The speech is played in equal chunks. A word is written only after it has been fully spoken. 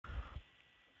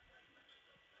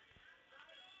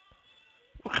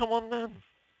come on then.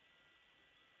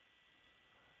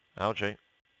 Algae.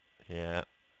 Yeah.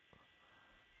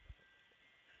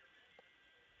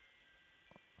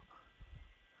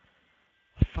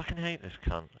 I fucking hate this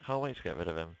cunt. I can't wait to get rid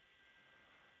of him.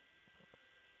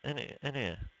 In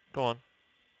here. Go on.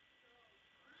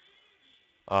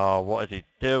 Oh, what is he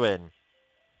doing?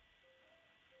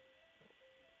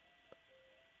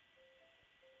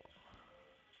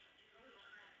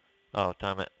 Oh,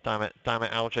 damn it, damn it, damn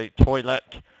it, Algae. Toilet.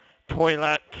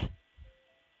 Toilet.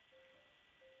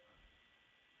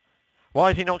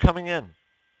 Why is he not coming in?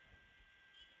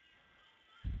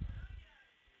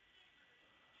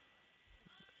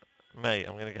 Mate,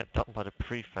 I'm going to get dumped by the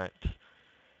prefect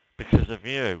because of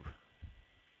you.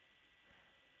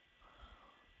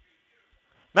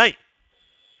 Mate!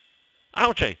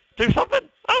 Algae! Do something!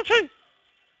 Algae!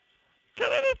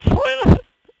 Get in the toilet!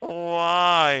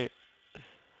 Why?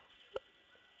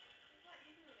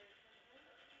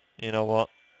 You know what?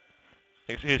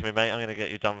 Excuse me, mate. I'm going to get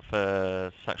you done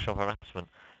for sexual harassment.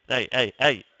 Hey, hey,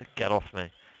 hey! Get off me.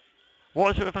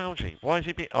 What is it with Algae? Why is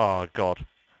he being... Oh, God.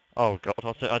 Oh,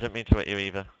 God. I didn't mean to hit you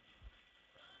either.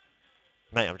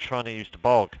 Mate, I'm trying to use the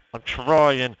bog. I'm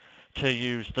trying to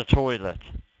use the toilet.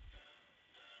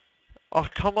 Oh,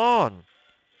 come on.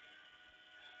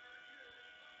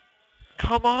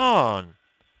 Come on.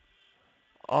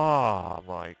 Oh,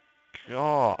 my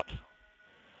God.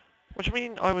 What do you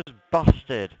mean I was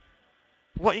busted?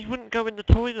 What, he wouldn't go in the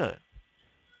toilet?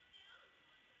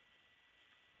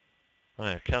 Oh,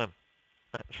 yeah, kill him.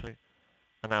 Actually.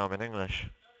 And now I'm in English.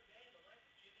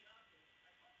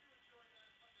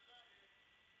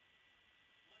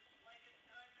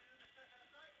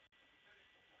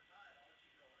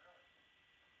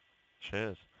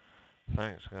 Cheers.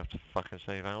 Thanks, I'm going to have to fucking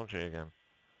save Algae again.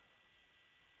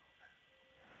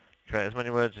 Create as many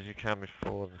words as you can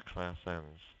before the class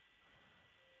ends.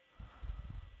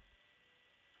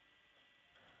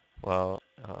 Well,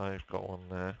 I've got one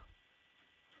there.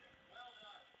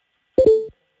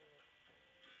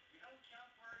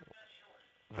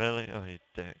 Really? Oh, you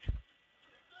dick.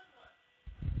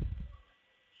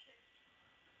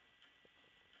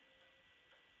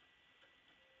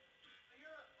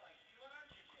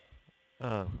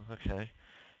 Oh, okay.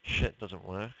 Shit doesn't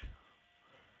work.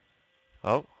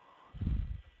 Oh.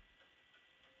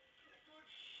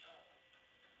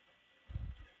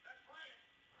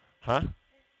 Huh?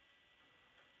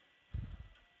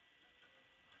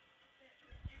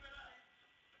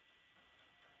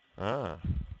 Ah.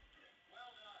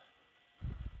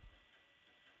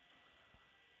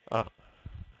 Oh,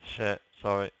 shit.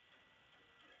 Sorry.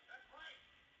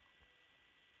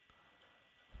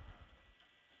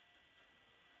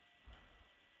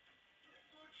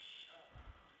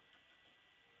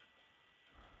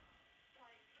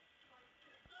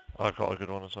 I've got a good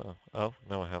one as well. Oh,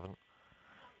 no I haven't.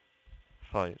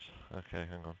 Fight. Okay,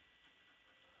 hang on.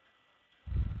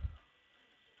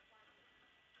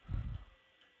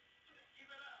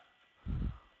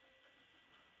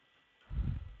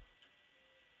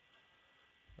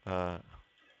 Uh.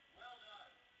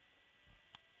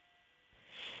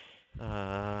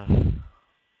 Uh.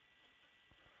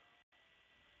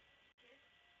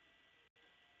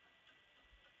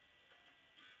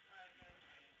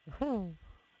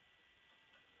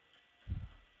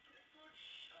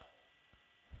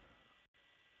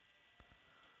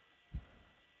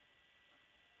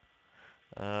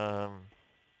 um.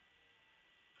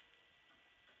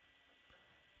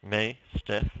 Me.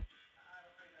 Stiff.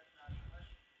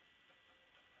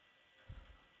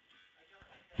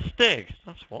 Stig.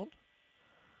 That's one.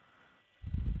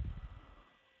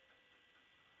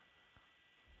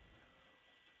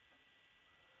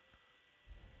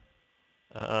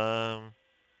 Um.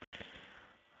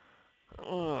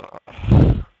 Ugh.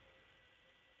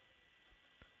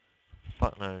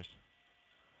 Fuck knows.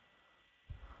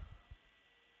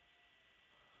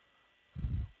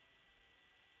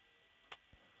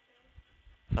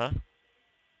 Huh?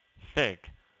 Fig.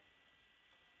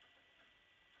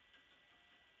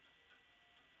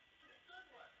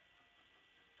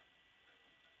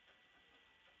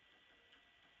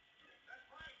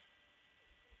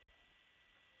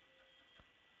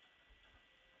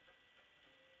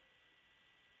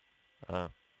 Oh.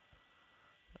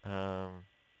 Um.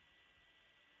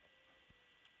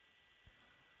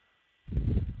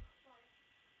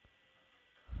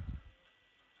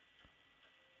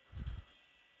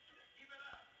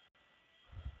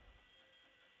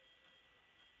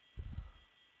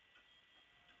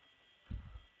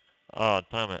 Oh,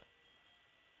 damn it.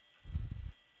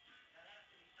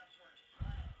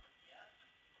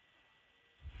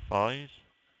 Five.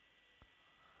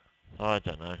 I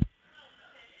don't know.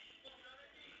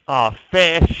 Ah,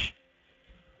 fish!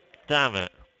 Damn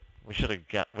it. We should have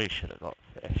got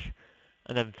fish.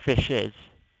 And then fishes.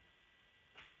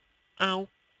 Ow.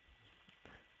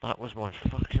 That was my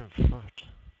fucking foot.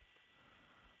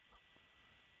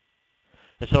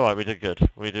 It's alright, we did good.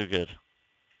 We did good.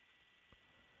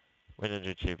 We didn't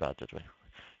do too bad, did we?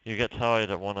 You get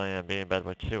tired at 1 a.m., be in bed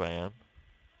by 2 a.m.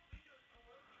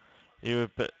 You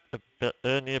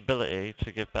earn the ability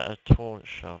to give better taunt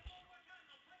shots.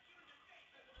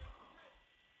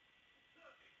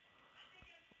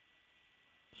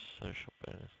 Social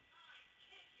bonus.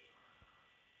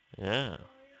 Yeah.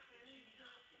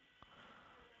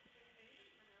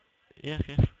 Yeah,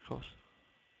 of course.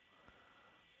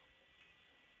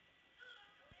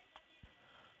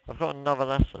 I've got another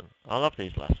lesson. I love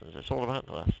these lessons. It's all about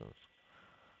the lessons.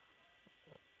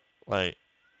 Wait.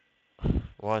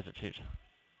 Why is it teacher?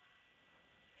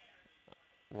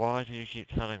 Why do you keep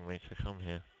telling me to come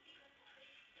here?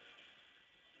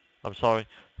 I'm sorry.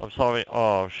 I'm sorry.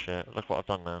 Oh shit. Look what I've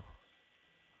done now.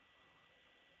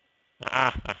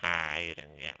 Ah ha ha, you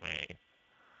didn't get me.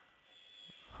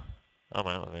 I'm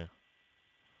out of here.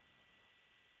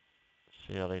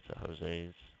 See you later,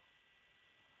 Jose's.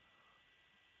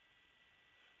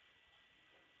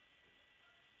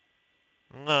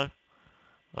 No,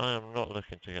 I am not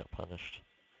looking to get punished.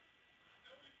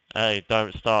 Hey,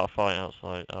 don't start a fight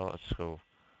outside out at school.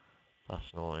 That's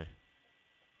naughty.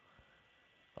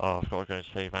 Oh, I've got to go and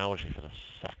save Algie for the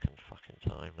second fucking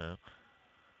time now.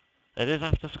 It is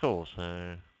after school,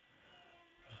 so...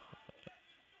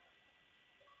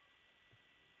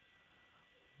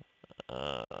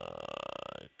 Uh,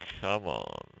 come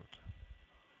on.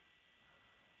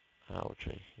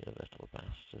 Algie, you little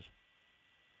bastard.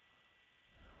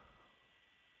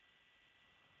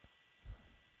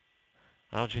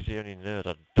 Algie's the only nerd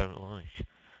I don't like.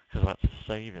 Because I had to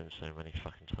save him so many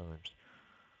fucking times.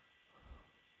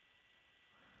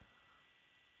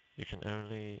 You can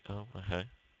only... Oh, okay.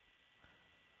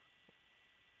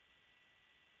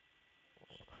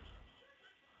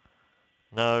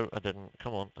 No, I didn't.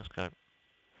 Come on, let's go.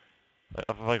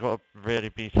 Have I got to really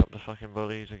beat up the fucking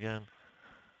bullies again?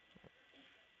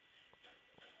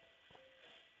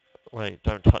 Wait,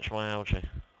 don't touch my Algie.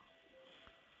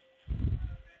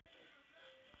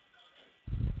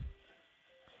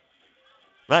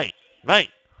 Mate! Mate!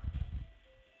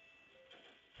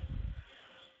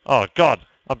 Oh god!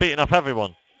 I'm beating up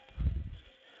everyone!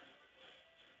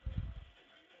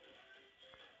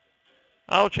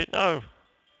 Algie, no!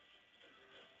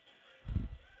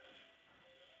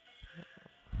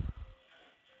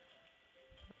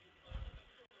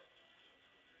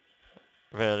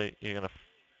 Really? You're gonna...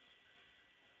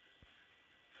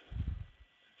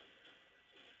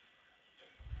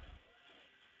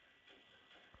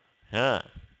 Yeah.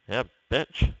 Yeah,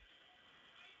 bitch.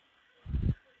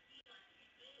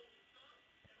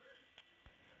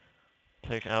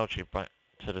 Take Algie back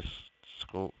to the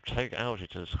school... Take Algie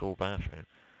to the school bathroom.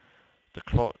 The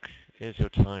clock is your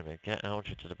timer. Get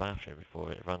Algie to the bathroom before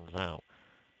it runs out.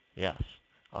 Yes,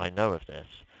 I know of this.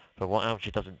 But what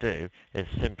Algie doesn't do is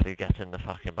simply get in the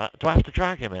fucking bath... Do I have to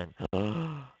drag him in?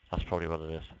 That's probably what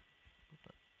it is.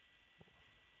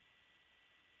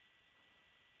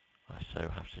 I so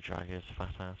have to drag his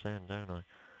fat ass in, don't I?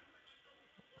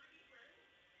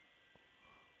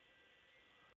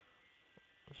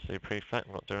 See, prefect,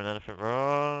 I'm not doing anything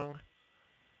wrong.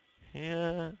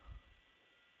 Yeah.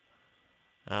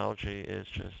 Algie is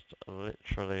just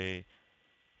literally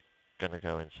gonna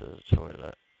go into the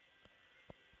toilet.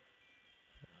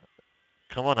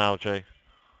 Come on, Algie.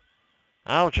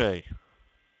 Algie!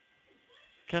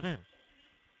 Get in.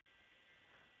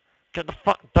 Get the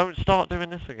fuck... Don't start doing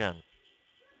this again.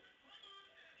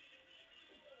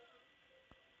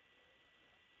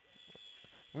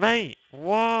 Mate,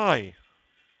 why?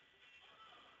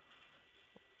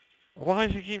 Why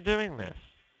does he keep doing this?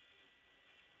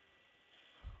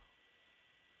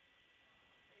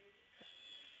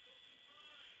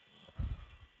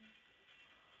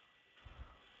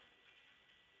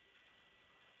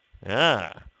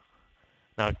 Yeah.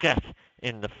 Now get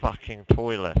in the fucking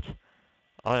toilet.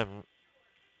 I am...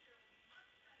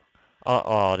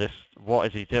 this... What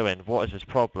is he doing? What is his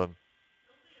problem?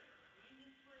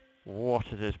 What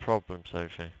is his problem,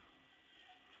 Sophie?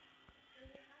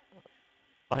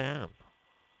 I am.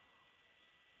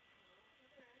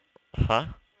 Huh?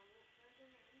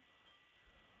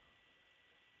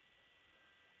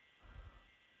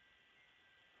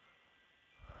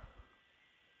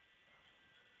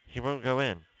 He won't go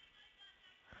in.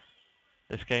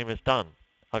 This game is done.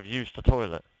 I've used the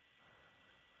toilet.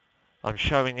 I'm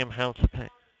showing him how to pay.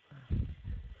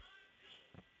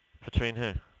 Between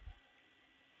who?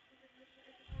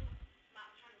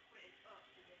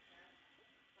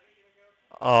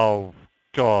 Oh,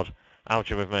 God.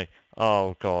 Algae with me.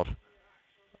 Oh, God.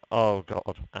 Oh,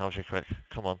 God. Algae quick.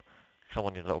 Come on. Come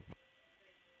on, you little...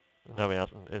 No, he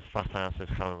hasn't. His fat ass is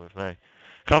coming with me.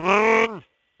 Come on!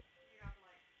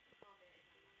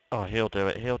 Oh, he'll do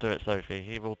it. He'll do it, Sophie.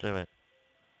 He will do it.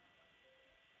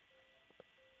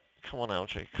 Come on,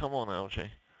 Algae. Come on,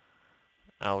 Algae.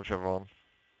 Algeron.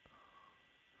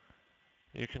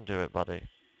 You can do it, buddy.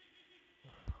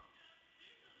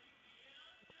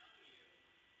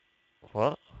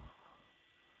 What?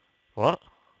 What?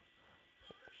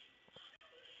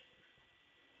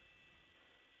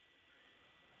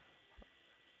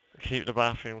 Keep the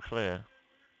bathroom clear.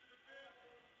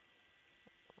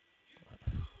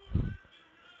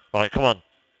 Right, come on.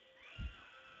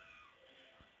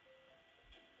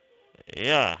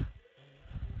 Yeah.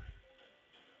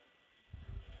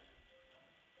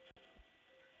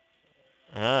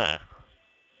 Ah.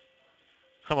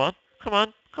 Come on. Come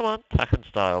on. Come on. Tacken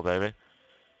style, baby.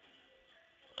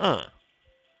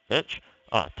 Bitch.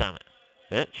 Ah, damn it.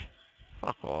 Bitch.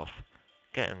 Fuck off.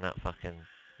 Get in that fucking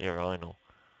urinal.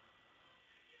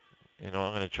 You know,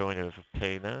 I'm going to join you with a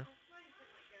pee now.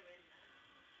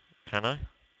 Can I?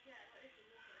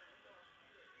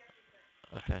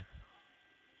 Okay.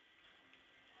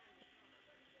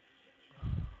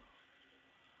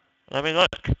 Let me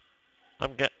look.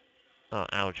 I'm get... Oh,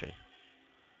 algae.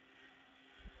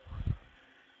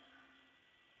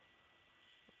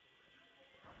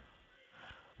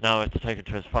 Now I have to take it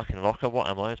to his fucking locker. What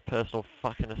am I? His personal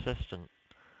fucking assistant.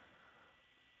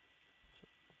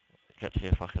 Get to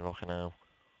your fucking locker now.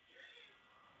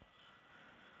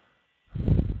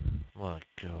 My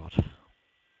God.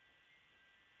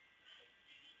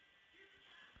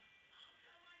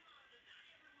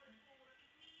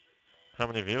 How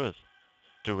many viewers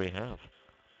do we have?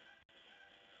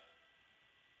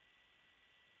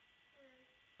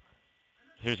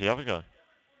 Who's the other guy?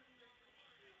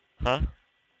 Huh?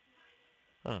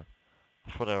 Oh,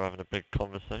 I thought they were having a big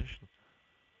conversation.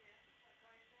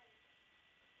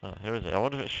 Oh, who is it? I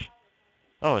wonder if it's...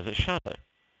 Oh, is it Shadow?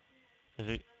 Is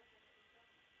he...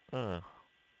 Oh.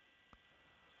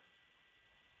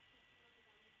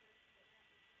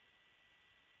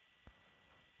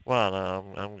 Well,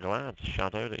 I'm glad,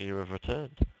 Shadow, that you have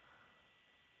returned.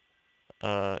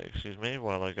 Excuse me,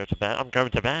 while I go to bed. I'm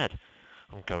going to bed.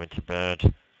 I'm going to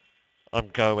bed. I'm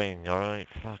going, alright?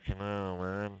 Fucking hell,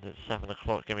 man. It's 7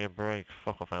 o'clock, give me a break.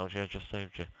 Fuck off, Algie, I just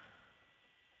saved you.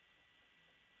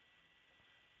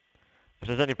 If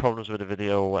there's any problems with the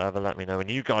video or whatever, let me know. And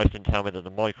you guys didn't tell me that the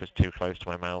mic was too close to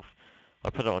my mouth. I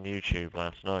put it on YouTube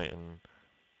last night and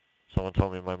someone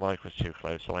told me my mic was too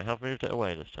close, so I have moved it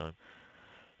away this time.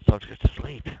 So to go to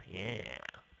sleep. Yeah.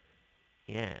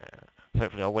 Yeah.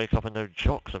 Hopefully I'll wake up and no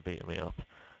jocks are beating me up.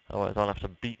 Otherwise I'll have to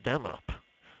beat them up.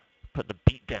 Put the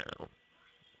beat down.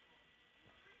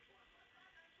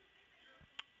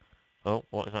 Oh,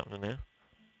 what is happening here?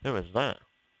 Who is that?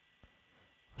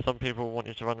 Some people want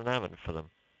you to run an errand for them.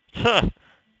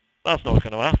 That's not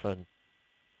going to happen.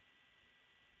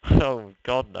 Oh,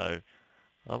 God, no.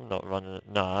 I'm not running it.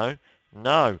 No.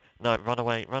 No. No, run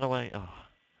away. Run away. Oh,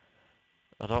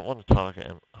 I don't want to target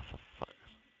him. Oh, for fuck.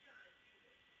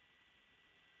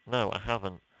 No, I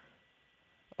haven't.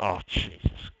 Oh,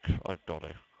 Jesus Christ. I've got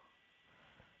to.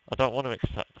 I don't want to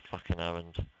accept the fucking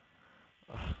errand.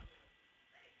 Ugh.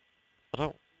 I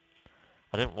don't...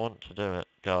 I didn't want to do it,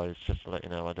 guys. Just to let you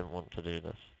know, I didn't want to do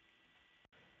this.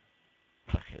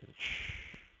 Package.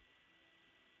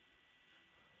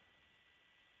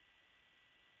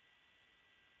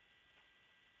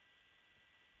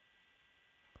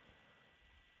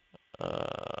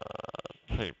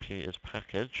 Take Peter's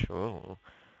package. Oh,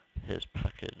 his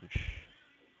package.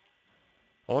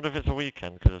 I wonder if it's a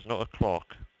weekend, because it's not a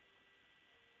clock.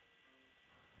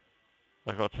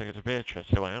 I've got to take it to Beatrice,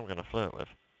 who I am going to flirt with.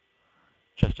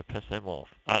 Just to piss him off.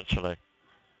 Actually,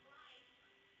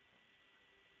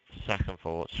 second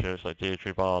thoughts, she looks like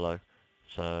Deirdre Barlow.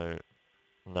 So,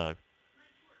 no.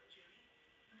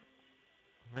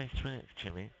 Nice work,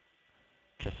 Jimmy.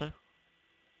 Kiss her?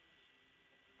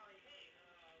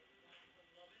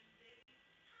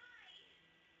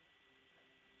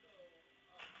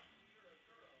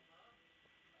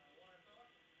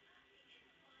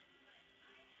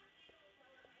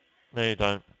 No, you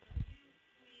don't.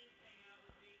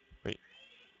 Wait.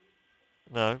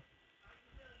 No.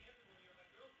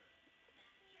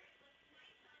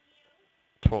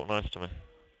 Talk nice to me.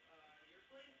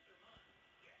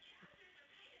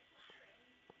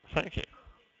 Thank you.